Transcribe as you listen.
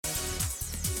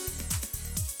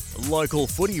Local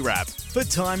footy wrap for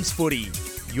Times Footy.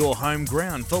 Your home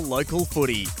ground for local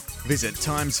footy. Visit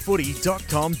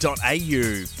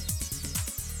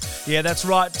timesfooty.com.au. Yeah, that's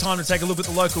right. Time to take a look at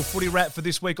the local footy wrap for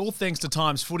this week. All thanks to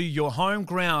Times Footy, your home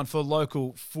ground for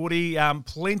local footy.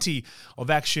 Plenty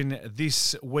of action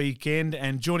this weekend.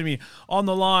 And joining me on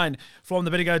the line from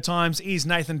the Bendigo Times is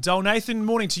Nathan Dole. Nathan,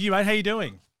 morning to you, mate. How you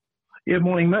doing? Yeah,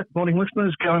 morning, Matt. Morning,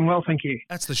 listeners. Going well, thank you.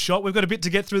 That's the shot. We've got a bit to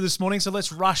get through this morning, so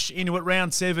let's rush into it.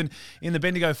 Round 7 in the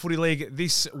Bendigo Footy League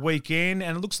this weekend,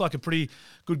 and it looks like a pretty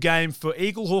good game for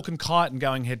Eagle, Hawk and Kyneton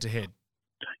going head-to-head.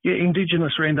 Yeah,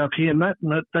 Indigenous round up here, Matt,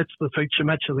 and that's the feature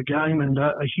match of the game, and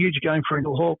a huge game for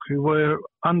Eagle Hawk, who were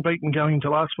unbeaten going into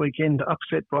last weekend,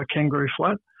 upset by Kangaroo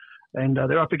Flat, and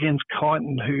they're up against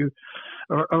Kyneton, who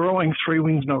are eyeing 3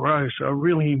 wins in a row, so a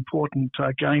really important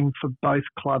game for both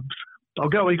clubs. I'll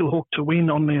go Eagle Hawk to win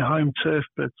on their home turf,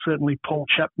 but certainly Paul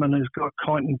Chapman has got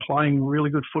Kyneton playing really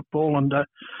good football and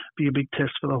be a big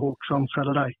test for the Hawks on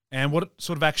Saturday. And what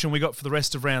sort of action we got for the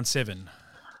rest of round 7?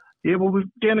 Yeah, well, we're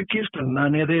down at Gisborne. Now,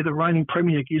 they're the reigning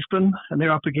premier, Gisborne, and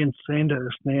they're up against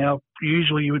Sandhurst. Now,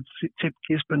 usually you would tip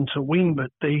Gisborne to win,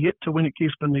 but they're yet to win at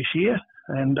Gisborne this year,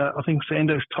 and I think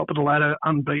Sandhurst, top of the ladder,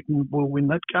 unbeaten, will win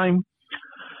that game.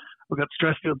 We've got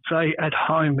Strathfield Say at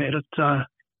home at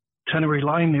Tannery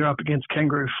Lane. They're up against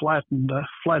Kangaroo Flat, and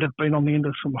Flat have been on the end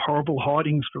of some horrible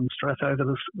hidings from Strath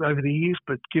over the years,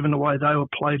 but given the way they were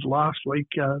played last week,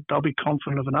 they'll be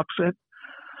confident of an upset.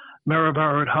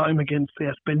 Maryborough at home against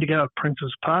South Bendigo at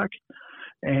Princes Park,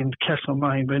 and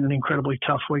Castlemaine. Been an incredibly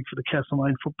tough week for the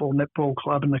Castlemaine Football Netball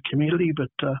Club and the community, but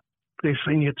their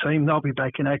senior team, they'll be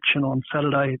back in action on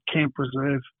Saturday at Camp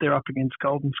Reserve. They're up against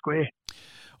Golden Square.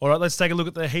 All right, let's take a look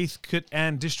at the Heathcote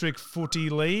and District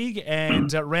Footy League,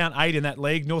 and round 8 in that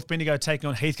league, North Bendigo taking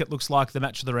on Heathcote looks like the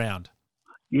match of the round.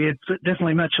 Yeah, it's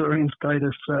definitely match of the round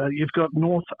status. You've got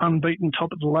North unbeaten,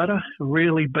 top of the ladder,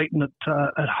 really beaten at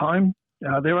home.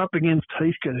 They're up against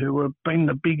Heathcote, who have been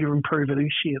the bigger improver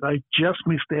this year. They just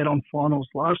missed out on finals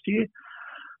last year.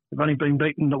 They've only been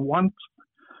beaten once,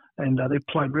 and they've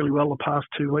played really well the past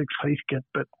 2 weeks, Heathcote.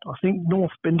 But I think North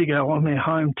Bendigo on their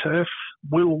home turf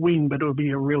will win, but it'll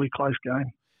be a really close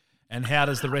game. And how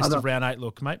does the rest of round 8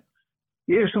 look, mate?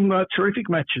 Yeah, some terrific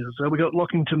matches. We've got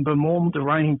Lockington Beaumont, the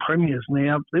reigning premiers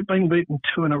now. They've been beaten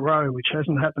 2 in a row, which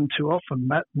hasn't happened too often,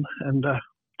 Matt, and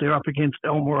they're up against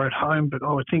Elmore at home, but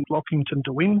I would think Lockington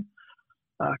to win.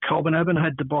 Colburn Abbon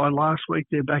had to bye last week.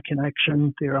 They're back in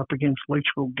action. They're up against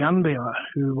Leachville Gunbower,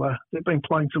 who they've been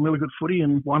playing some really good footy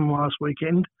and won last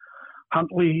weekend.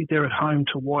 Huntley, they're at home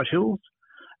to White Hills.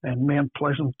 And Mount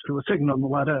Pleasant, who are second on the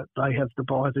ladder, they have to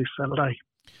bye this Saturday.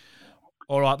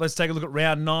 All right, let's take a look at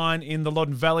round 9 in the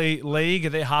Loddon Valley League.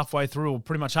 They're halfway through, or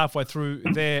pretty much halfway through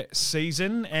their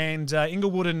season. And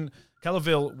Inglewood and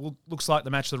Callerville looks like the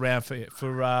match of the round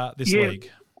for this league.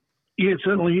 Yeah, it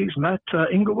certainly is, Matt.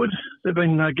 Inglewood, they've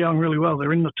been going really well.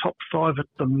 They're in the top 5 at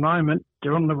the moment.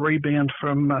 They're on the rebound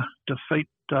from defeat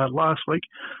last week.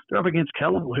 They're up against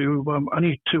Callerville, who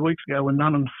only 2 weeks ago were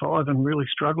 9-5 and really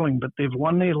struggling, but they've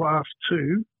won their last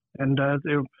 2, and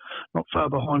they're not far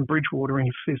behind Bridgewater in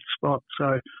 5th spot.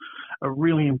 So a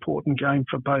really important game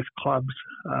for both clubs.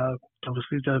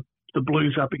 Obviously, the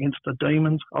Blues up against the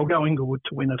Demons. I'll go Inglewood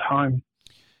to win at home.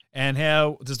 And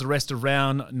how does the rest of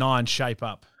round 9 shape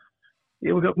up?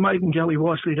 Yeah, we've got Maiden Gully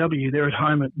YCW. They're at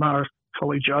home at Marist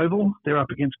College Oval. They're up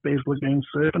against Bears Lagoon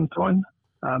Serpentine.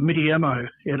 Midiamo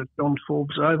out at John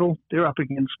Forbes Oval. They're up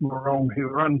against Morong, who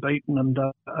are unbeaten and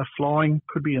are flying.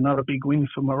 Could be another big win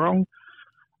for Morong.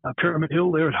 Pyramid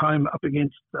Hill, they're at home up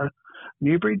against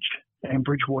Newbridge, and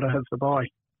Bridgewater has the bye.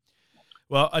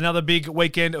 Well, another big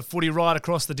weekend of footy right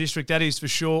across the district, that is for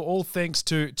sure. All thanks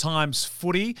to Times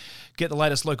Footy. Get the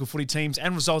latest local footy teams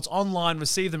and results online.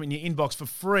 Receive them in your inbox for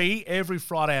free every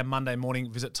Friday and Monday morning.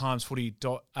 Visit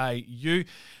timesfooty.au.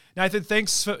 Nathan,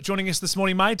 thanks for joining us this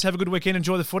morning, mate. Have a good weekend.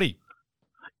 Enjoy the footy.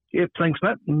 Yeah, thanks,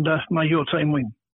 Matt, and may your team win.